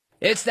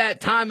It's that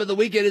time of the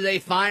week. It is a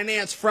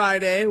Finance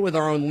Friday with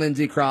our own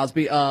Lindsey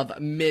Crosby of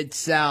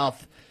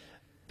Mid-South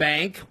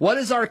Bank. What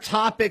is our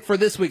topic for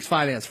this week's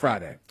Finance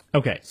Friday?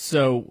 Okay,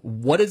 so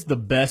what is the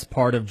best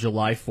part of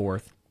July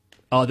 4th,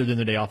 other than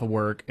the day off of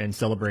work and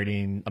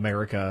celebrating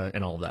America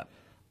and all of that?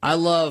 I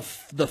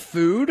love the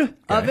food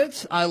of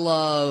it. I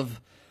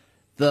love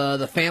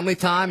the family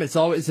time. It's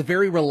a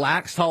very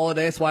relaxed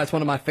holiday. That's why it's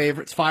one of my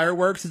favorites.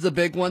 Fireworks is a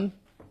big one.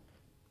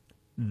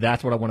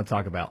 That's what I want to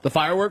talk about. The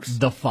fireworks?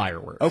 The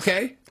fireworks.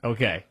 Okay.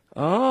 Okay.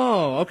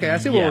 Oh, okay. I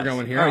see where we're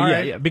going here. All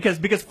right. Yeah, because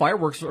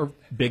fireworks are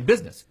big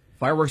business.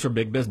 Fireworks are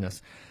big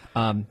business.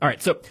 All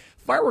right, so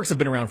fireworks have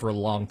been around for a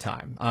long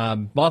time. A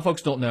lot of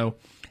folks don't know.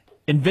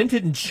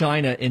 Invented in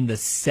China in the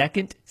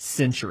 2nd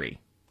century.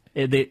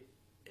 In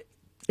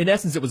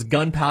essence, it was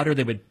gunpowder.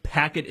 They would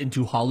pack it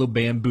into hollow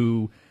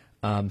bamboo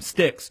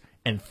sticks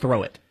and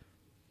throw it.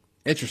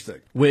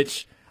 Interesting.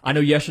 Which I know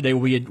yesterday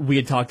we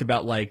had talked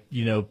about, like,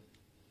 you know,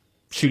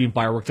 shooting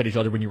fireworks at each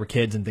other when you were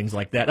kids and things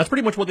like that. That's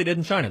pretty much what they did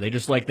in China. They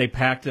just they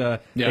packed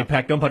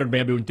gunpowder and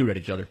bamboo and threw it at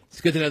each other.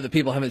 It's good to know that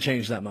people haven't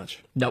changed that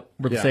much. Nope,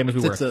 we're the same as we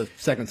were. It's the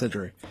 2nd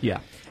century. Yeah,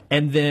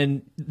 and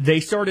then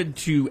they started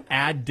to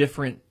add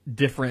different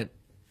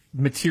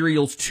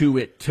materials to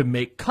it to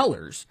make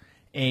colors.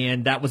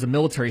 And that was a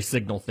military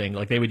signal thing.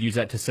 Like, they would use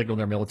that to signal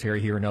their military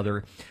here and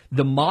other.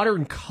 The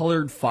modern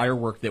colored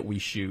firework that we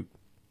shoot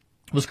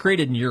was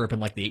created in Europe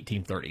in like the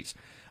 1830s.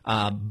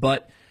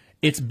 But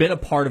it's been a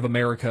part of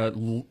America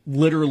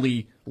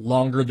literally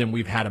longer than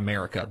we've had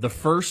America. The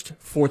first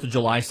 4th of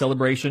July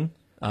celebration,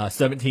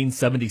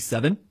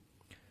 1777,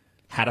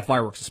 had a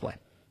fireworks display.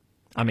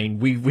 I mean,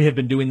 we have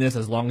been doing this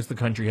as long as the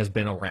country has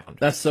been around.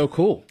 That's so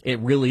cool. It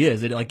really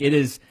is. It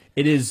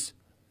is,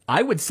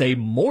 I would say,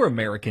 more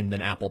American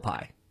than apple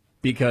pie,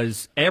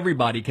 because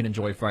everybody can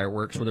enjoy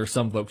fireworks, where there's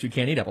some folks who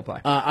can't eat apple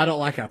pie. I don't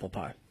like apple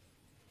pie.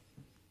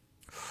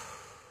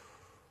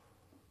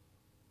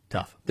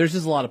 Tough. There's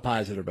just a lot of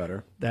pies that are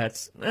better.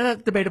 That's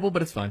debatable,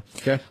 but it's fine.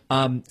 Okay.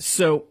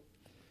 So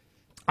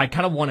I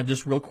kind of want to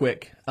just real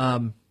quick,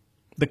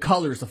 the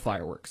colors of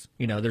fireworks.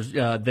 You know, there's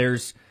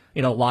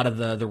a lot of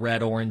the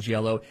red, orange,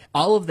 yellow,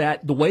 all of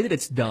that. The way that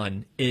it's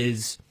done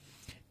is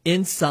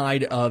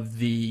inside of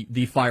the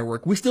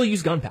firework. We still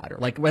use gunpowder.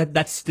 Like,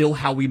 that's still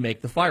how we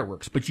make the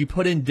fireworks. But you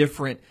put in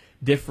different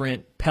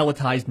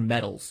pelletized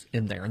metals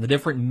in there, and the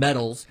different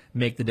metals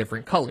make the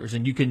different colors.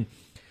 And you can,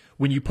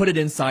 when you put it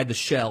inside the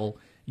shell,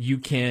 you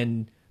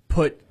can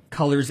put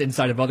colors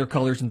inside of other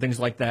colors and things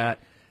like that.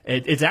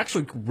 It's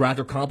actually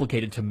rather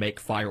complicated to make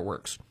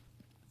fireworks.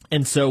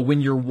 And so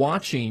when you're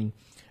watching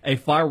a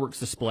fireworks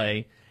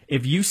display,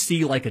 if you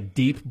see like a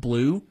deep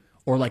blue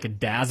or like a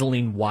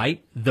dazzling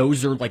white,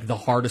 those are like the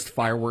hardest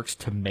fireworks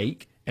to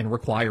make and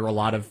require a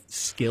lot of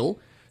skill.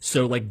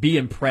 So, like, be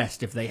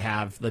impressed if they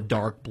have the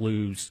dark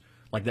blues,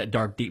 like that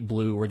dark deep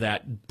blue or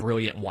that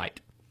brilliant white.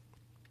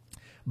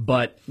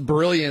 But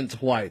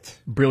brilliant white.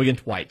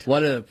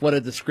 What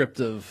a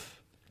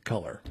descriptive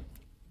color.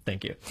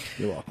 Thank you.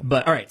 You're welcome.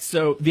 But all right,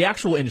 so the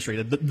actual industry,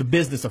 the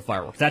business of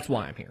fireworks, that's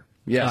why I'm here.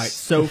 Yes. All right,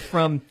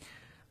 so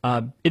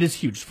it is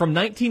huge. From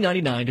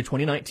 1999 to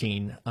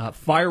 2019,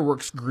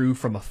 fireworks grew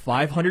from a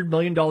 $500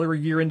 million a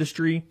year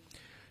industry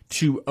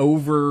to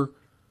over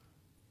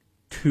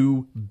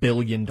 $2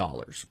 billion.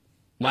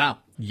 Wow.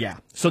 Yeah.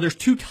 So there's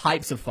two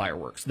types of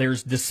fireworks.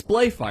 There's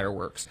display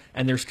fireworks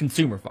and there's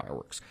consumer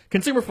fireworks.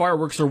 Consumer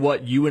fireworks are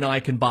what you and I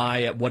can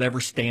buy at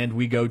whatever stand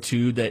we go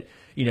to that,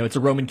 you know, it's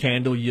a Roman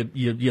candle,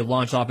 you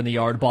launch off in the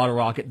yard, bottle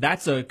rocket.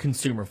 That's a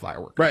consumer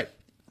firework. Right.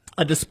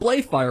 A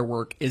display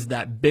firework is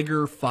that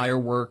bigger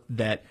firework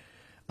that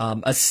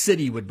a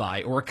city would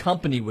buy or a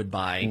company would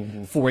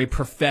buy for a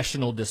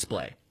professional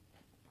display.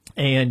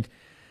 And,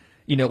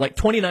 you know, like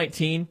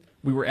 2019,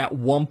 we were at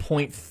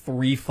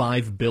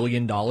 $1.35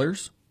 billion.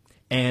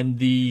 And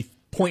the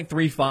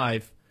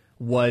 0.35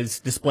 was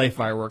display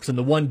fireworks, and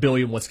the 1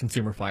 billion was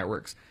consumer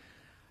fireworks.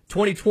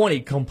 2020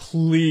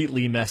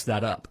 completely messed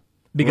that up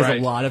because a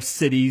lot of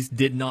cities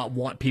did not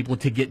want people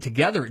to get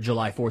together at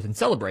July 4th and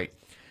celebrate.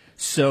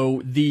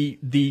 So the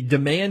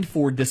demand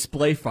for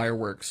display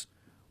fireworks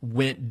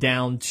went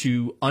down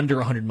to under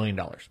 $100 million.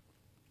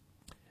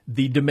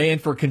 The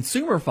demand for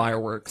consumer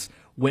fireworks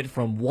went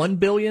from 1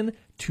 billion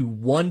to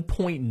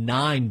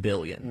 1.9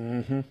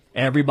 billion.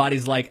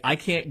 Everybody's like, I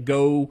can't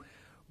go,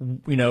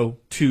 you know,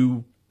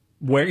 to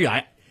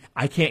where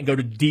I can't go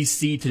to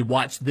D.C. to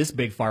watch this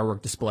big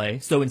firework display,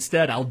 so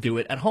instead I'll do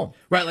it at home.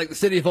 Right, like the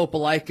city of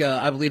Opelika,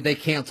 I believe they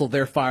canceled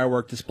their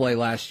firework display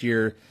last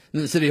year,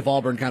 and the city of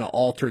Auburn kind of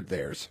altered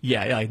theirs.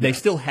 Yeah, they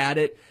still had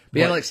it. But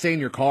you had to, like, stay in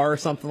your car or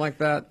something like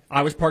that?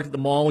 I was parked at the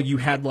mall. You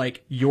had,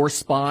 like, your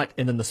spot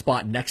and then the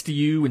spot next to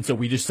you, and so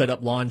we just set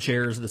up lawn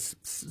chairs, the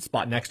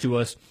spot next to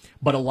us.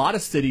 But a lot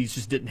of cities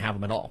just didn't have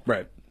them at all.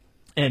 Right.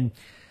 And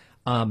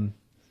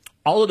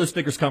all of those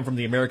figures come from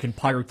the American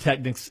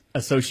Pyrotechnics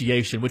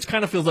Association, which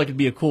kind of feels like it'd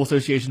be a cool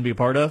association to be a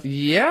part of.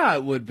 Yeah,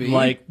 it would be.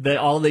 Like,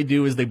 all they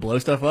do is they blow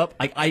stuff up.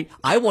 I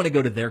want to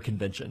go to their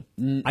convention.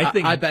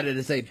 I bet it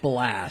is a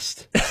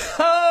blast.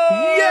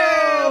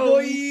 Yeah,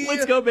 boy.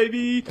 Let's go,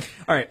 baby.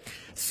 All right.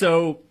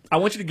 So I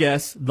want you to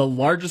guess the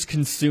largest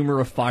consumer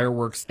of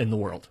fireworks in the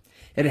world.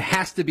 It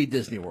has to be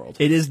Disney World.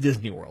 It is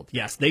Disney World.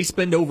 Yes, they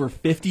spend over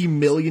 $50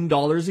 million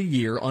a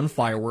year on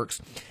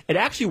fireworks. It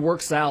actually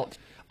works out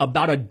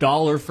about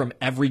 $1 from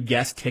every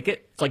guest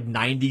ticket. It's like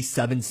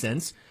 97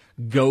 cents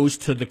goes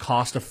to the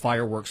cost of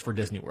fireworks for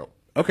Disney World.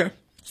 Okay.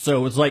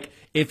 So it's like,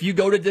 if you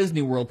go to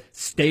Disney World,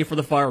 stay for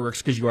the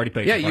fireworks because you already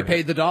paid. Yeah, you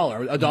paid the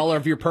 $1. $1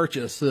 of your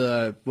purchase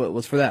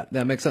was for that.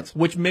 That makes sense.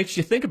 Which makes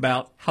you think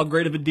about how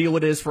great of a deal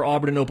it is for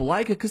Auburn and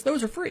Opelika because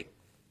those are free.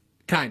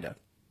 Kind of.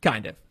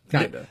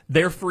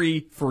 They're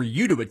free for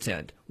you to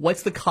attend.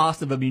 What's the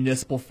cost of a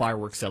municipal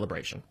fireworks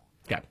celebration?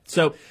 Okay.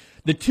 So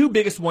the two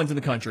biggest ones in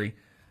the country,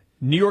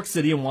 New York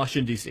City and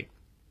Washington, D.C.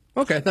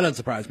 Okay, that doesn't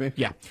surprise me.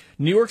 Yeah.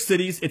 New York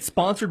City's, it's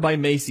sponsored by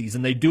Macy's,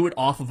 and they do it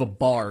off of a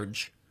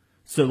barge.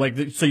 So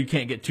so you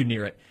can't get too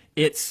near it.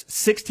 It's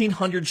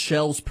 1,600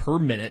 shells per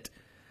minute.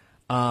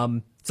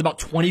 It's about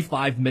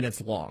 25 minutes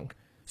long.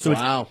 So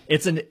wow.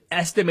 It's an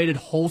estimated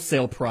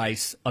wholesale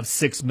price of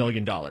 $6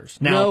 million. Now,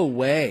 no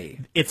way.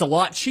 It's a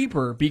lot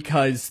cheaper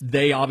because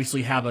they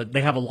obviously have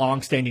a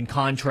long-standing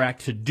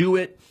contract to do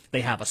it.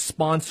 They have a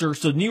sponsor.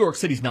 So New York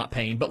City's not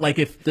paying. But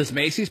does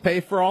Macy's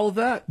pay for all of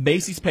that?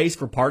 Macy's pays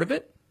for part of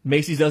it.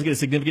 Macy's does get a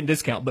significant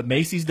discount, but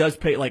Macy's does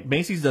pay,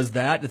 Macy's does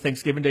that, the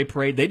Thanksgiving Day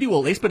Parade. They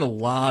spend a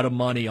lot of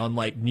money on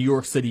New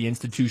York City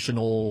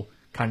institutional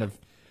kind of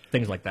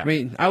things like that. I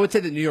mean, I would say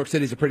that New York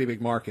City's a pretty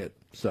big market,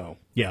 so.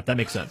 Yeah, that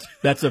makes sense.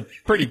 That's a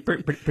pretty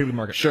big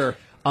market. Sure.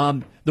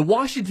 The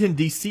Washington,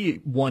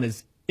 D.C. one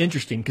is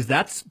interesting because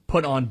that's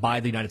put on by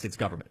the United States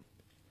government.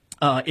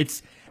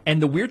 And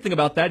the weird thing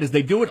about that is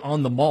they do it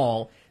on the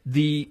mall.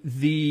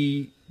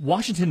 The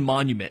Washington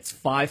Monument's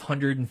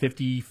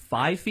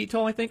 555 feet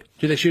tall, I think.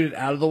 Do they shoot it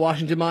out of the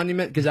Washington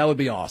Monument? Because that would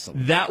be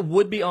awesome. That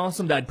would be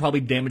awesome. That'd probably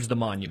damage the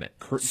monument.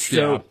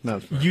 So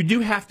you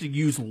do have to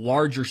use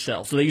larger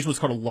shells. So they use what's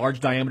called a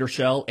large diameter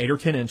shell, 8 or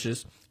 10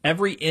 inches.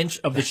 Every inch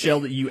of the shell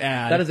that you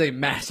add... That is a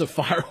massive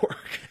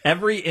firework.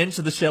 Every inch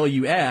of the shell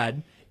you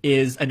add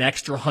is an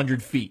extra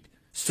 100 feet.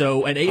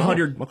 So an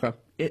 800... Oh, okay.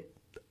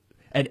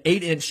 An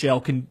 8-inch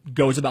shell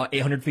goes about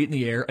 800 feet in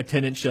the air. A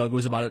 10-inch shell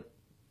goes about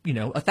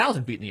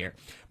 1,000 feet in the air.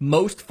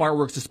 Most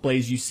fireworks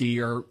displays you see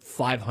are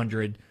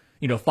 500,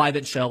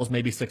 5-inch shells,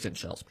 maybe 6-inch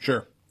shells.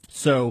 Sure.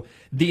 So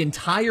the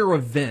entire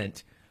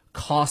event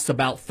costs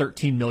about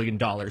 $13 million,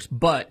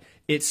 but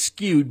it's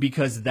skewed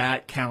because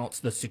that counts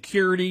the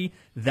security,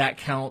 that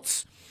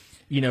counts,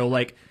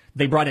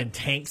 they brought in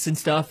tanks and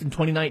stuff in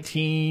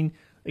 2019.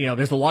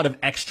 There's a lot of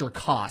extra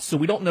costs. So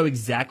we don't know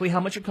exactly how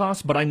much it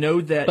costs, but I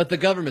know that... But the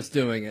government's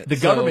doing it. The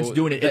government's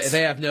doing it.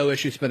 They have no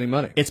issue spending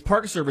money. It's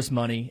Park Service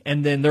money,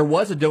 and then there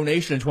was a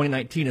donation in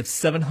 2019 of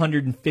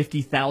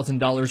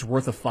 $750,000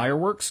 worth of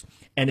fireworks,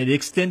 and it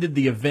extended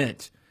the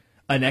event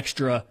an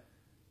extra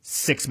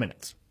 6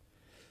 minutes.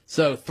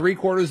 So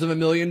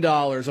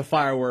 $750,000 of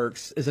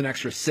fireworks is an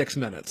extra 6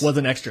 minutes. Was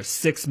an extra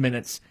 6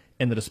 minutes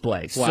in the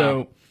display.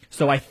 Wow.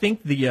 So I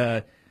think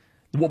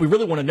what we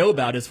really want to know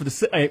about is for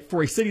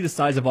a city the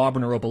size of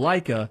Auburn or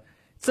Opelika,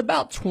 it's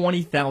about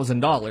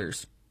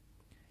 $20,000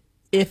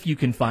 if you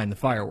can find the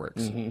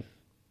fireworks. Mm-hmm. And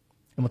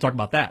we'll talk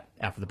about that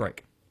after the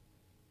break.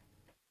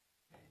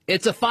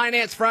 It's a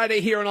Finance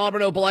Friday here in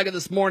Auburn, Opelika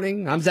this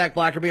morning. I'm Zach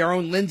Blackerby, our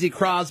own Lindsey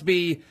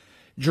Crosby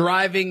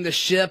driving the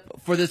ship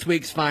for this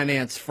week's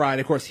Finance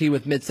Friday. Of course, he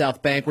with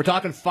Mid-South Bank. We're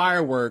talking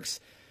fireworks.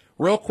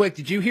 Real quick,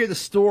 did you hear the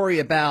story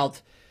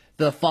about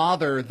the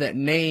father that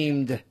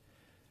named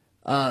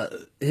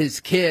his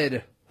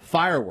kid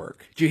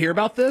Firework? Did you hear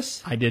about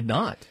this? I did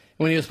not.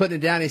 When he was putting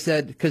it down, he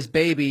said, "'Cause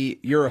baby,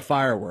 you're a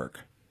firework."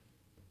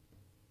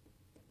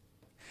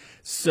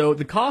 So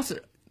the cost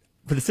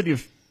for the city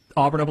of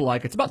Auburn,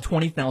 Opelika, it's about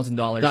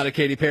 $20,000. Not a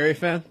Katy Perry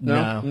fan?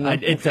 No.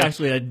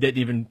 Actually, I didn't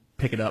even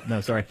pick it up.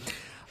 No, sorry.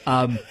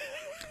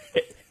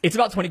 It's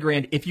about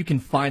 $20,000 if you can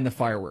find the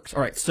fireworks.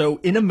 All right.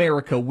 So in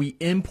America, we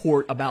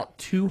import about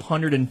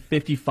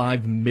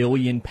 255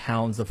 million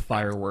pounds of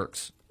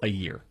fireworks a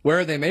year. Where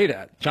are they made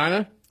at?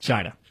 China?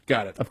 China.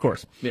 Got it. Of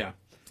course. Yeah.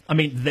 I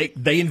mean,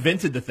 they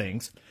invented the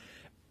things.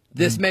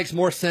 This makes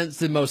more sense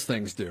than most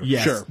things do.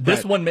 Yes. Sure.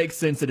 This one makes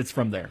sense that it's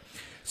from there.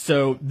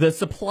 So the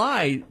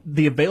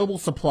available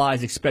supply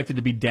is expected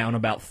to be down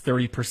about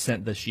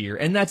 30% this year,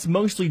 and that's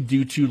mostly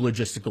due to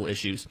logistical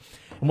issues.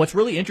 And what's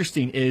really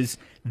interesting is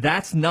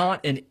that's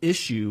not an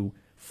issue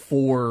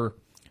for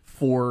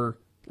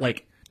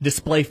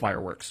display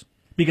fireworks,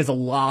 because a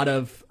lot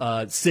of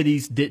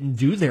cities didn't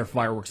do their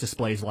fireworks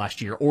displays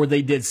last year, or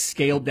they did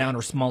scaled down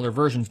or smaller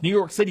versions. New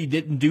York City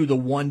didn't do the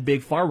one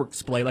big fireworks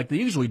display like they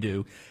usually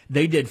do.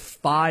 They did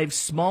 5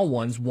 small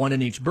ones, 1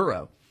 in each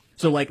borough.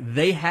 So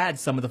they had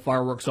some of the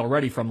fireworks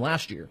already from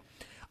last year.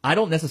 I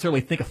don't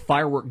necessarily think a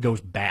firework goes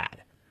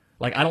bad.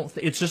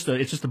 It's just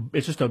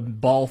a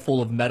ball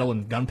full of metal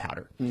and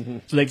gunpowder. Mm-hmm.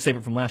 So they can save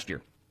it from last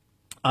year.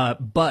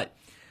 But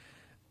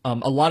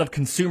a lot of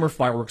consumer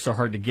fireworks are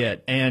hard to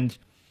get, and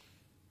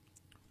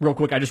real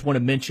quick, I just want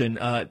to mention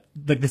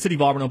the city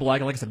of Auburn,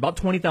 Opelika, like I said, about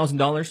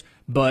 $20,000.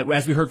 But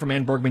as we heard from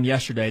Ann Bergman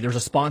yesterday, there's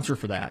a sponsor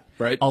for that.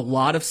 Right. A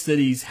lot of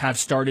cities have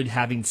started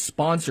having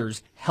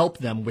sponsors help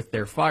them with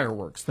their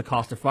fireworks, the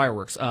cost of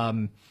fireworks.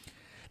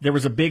 There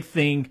was a big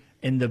thing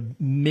in the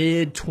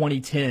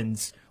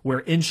mid-2010s where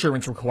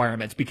insurance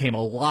requirements became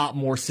a lot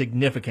more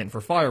significant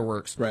for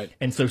fireworks. Right.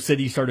 And so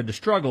cities started to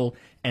struggle,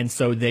 and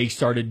so they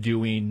started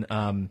doing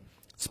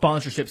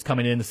sponsorships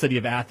coming in. The city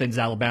of Athens,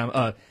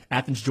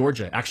 Athens,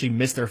 Georgia, actually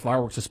missed their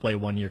fireworks display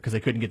one year because they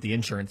couldn't get the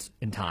insurance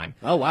in time.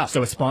 Oh, wow.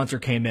 So a sponsor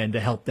came in to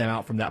help them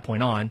out from that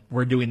point on.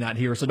 We're doing that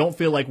here. So don't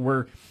feel like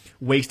we're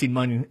wasting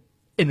money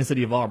in the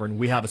city of Auburn.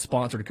 We have a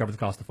sponsor to cover the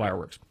cost of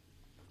fireworks.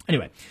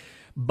 Anyway,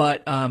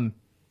 but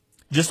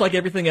just like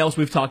everything else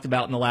we've talked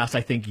about in the last,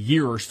 I think,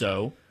 year or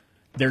so,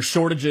 there's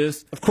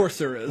shortages. Of course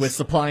there is. With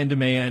supply and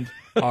demand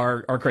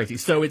are crazy.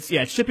 So it's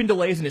shipping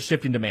delays and it's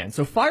shifting demand.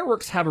 So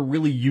fireworks have a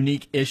really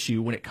unique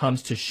issue when it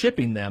comes to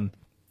shipping them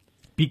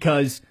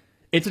because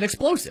it's an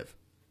explosive.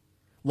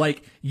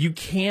 Like, you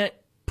can't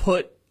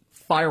put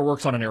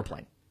fireworks on an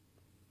airplane.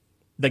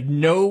 Like,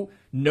 no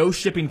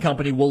shipping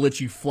company will let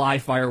you fly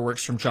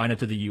fireworks from China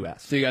to the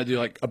U.S. So you got to do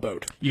like a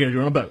boat. You got to do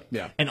it on a boat.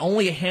 Yeah. And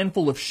only a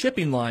handful of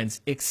shipping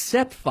lines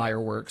accept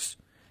fireworks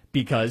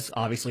because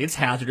obviously it's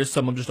hazardous.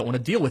 Some of them just don't want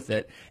to deal with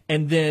it.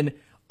 And then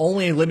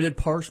only a limited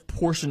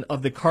portion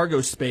of the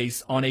cargo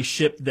space on a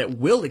ship that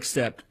will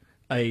accept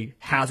a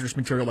hazardous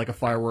material like a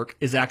firework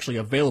is actually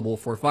available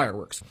for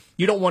fireworks.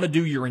 You don't want to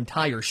do your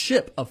entire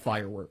ship of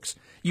fireworks.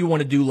 You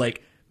want to do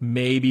like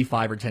maybe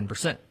 5 or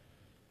 10%.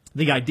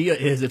 The idea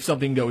is if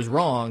something goes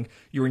wrong,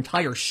 your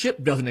entire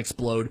ship doesn't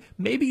explode,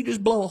 maybe you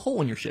just blow a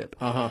hole in your ship.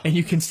 And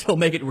you can still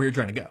make it where you're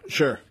trying to go.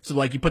 Sure. So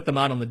like you put them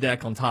out on the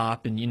deck on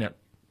top and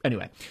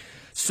anyway.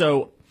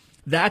 So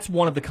that's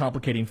one of the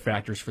complicating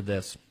factors for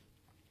this.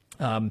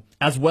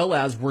 As well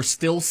as we're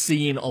still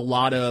seeing a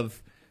lot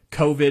of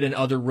COVID and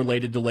other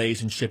related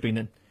delays in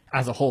shipping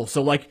as a whole.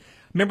 So like,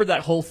 remember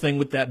that whole thing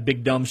with that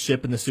big dumb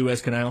ship in the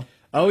Suez Canal?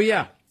 Oh,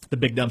 yeah. The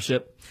big dumb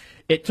ship.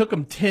 It took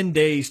them 10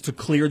 days to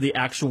clear the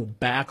actual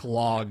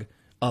backlog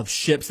of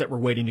ships that were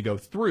waiting to go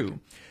through.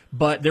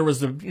 But there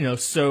was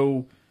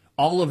so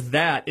all of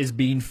that is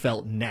being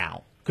felt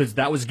now because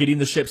that was getting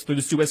the ships through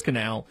the Suez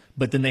Canal,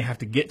 but then they have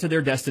to get to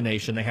their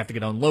destination, they have to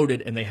get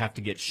unloaded, and they have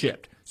to get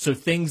shipped. So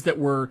things that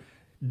were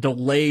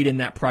delayed in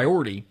that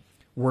priority,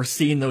 we're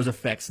seeing those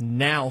effects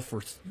now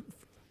for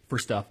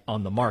stuff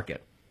on the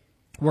market.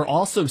 We're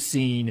also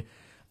seeing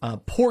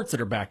ports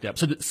that are backed up.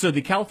 So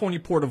the California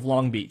port of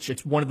Long Beach,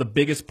 it's one of the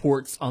biggest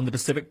ports on the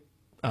Pacific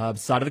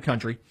side of the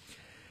country.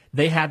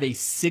 They have a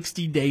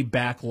 60-day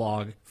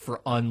backlog for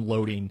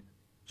unloading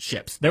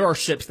ships. There are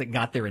ships that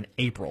got there in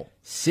April.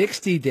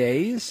 60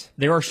 days?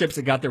 There are ships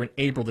that got there in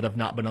April that have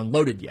not been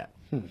unloaded yet.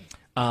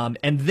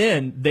 And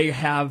then they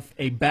have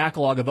a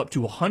backlog of up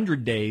to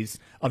 100 days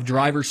of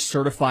drivers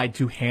certified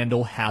to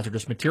handle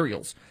hazardous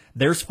materials.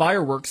 There's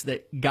fireworks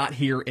that got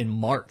here in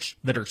March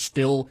that are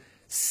still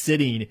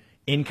sitting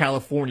in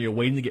California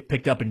waiting to get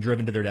picked up and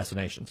driven to their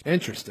destinations.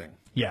 Interesting.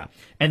 Yeah.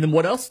 And then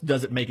what else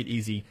doesn't make it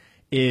easy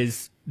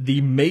is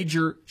the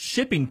major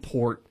shipping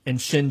port in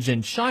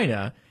Shenzhen,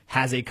 China,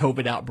 has a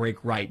COVID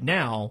outbreak right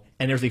now,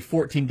 and there's a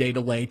 14-day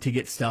delay to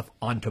get stuff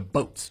onto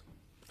boats.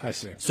 I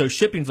see. So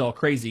shipping's all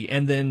crazy.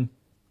 And then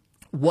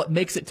what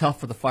makes it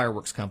tough for the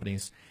fireworks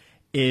companies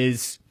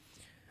is,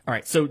 all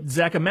right, so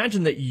Zach,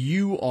 imagine that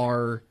you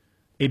are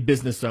a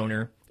business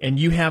owner and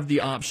you have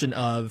the option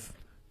of,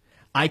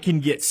 I can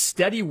get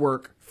steady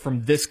work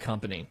from this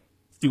company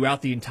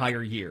throughout the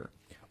entire year,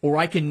 or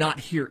I can not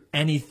hear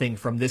anything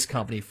from this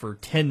company for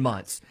 10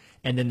 months,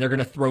 and then they're going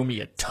to throw me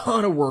a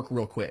ton of work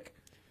real quick.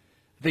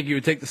 I think you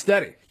would take the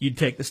steady. You'd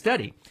take the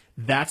steady.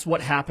 That's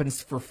what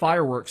happens for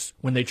fireworks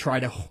when they try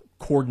to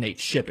coordinate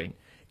shipping.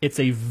 It's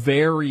a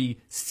very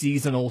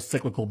seasonal,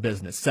 cyclical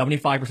business.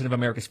 75% of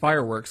America's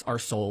fireworks are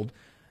sold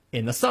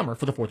in the summer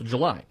for the 4th of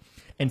July.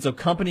 And so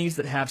companies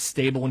that have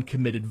stable and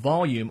committed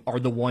volume are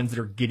the ones that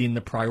are getting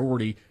the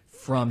priority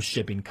from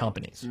shipping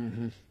companies.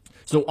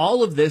 So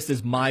all of this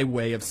is my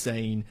way of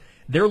saying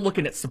they're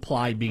looking at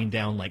supply being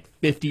down like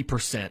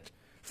 50%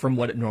 from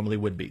what it normally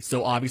would be.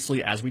 So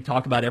obviously, as we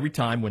talk about every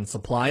time, when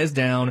supply is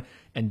down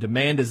and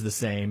demand is the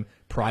same,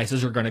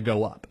 prices are going to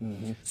go up.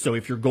 So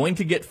if you're going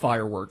to get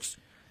fireworks,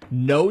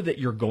 know that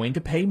you're going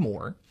to pay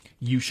more.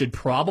 You should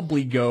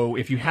probably go,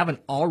 if you haven't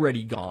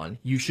already gone,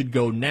 you should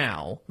go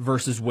now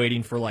versus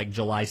waiting for like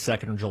July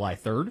 2nd or July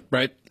 3rd.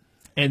 Right.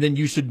 And then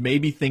you should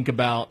maybe think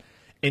about,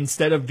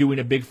 instead of doing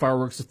a big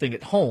fireworks thing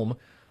at home,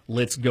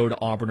 let's go to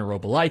Auburn or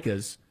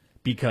Opelika's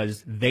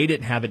because they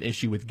didn't have an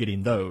issue with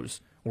getting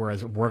those,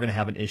 whereas we're going to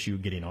have an issue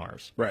getting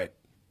ours. Right.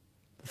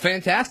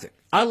 Fantastic.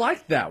 I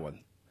like that one.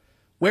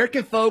 Where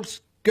can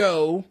folks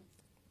go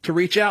to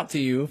reach out to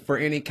you for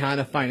any kind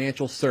of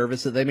financial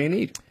service that they may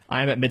need?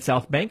 I am at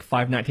Mid-South Bank,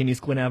 519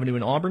 East Glen Avenue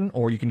in Auburn,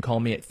 or you can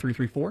call me at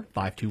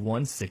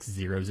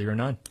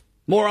 334-521-6009.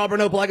 More Auburn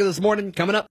Opelika this morning coming up.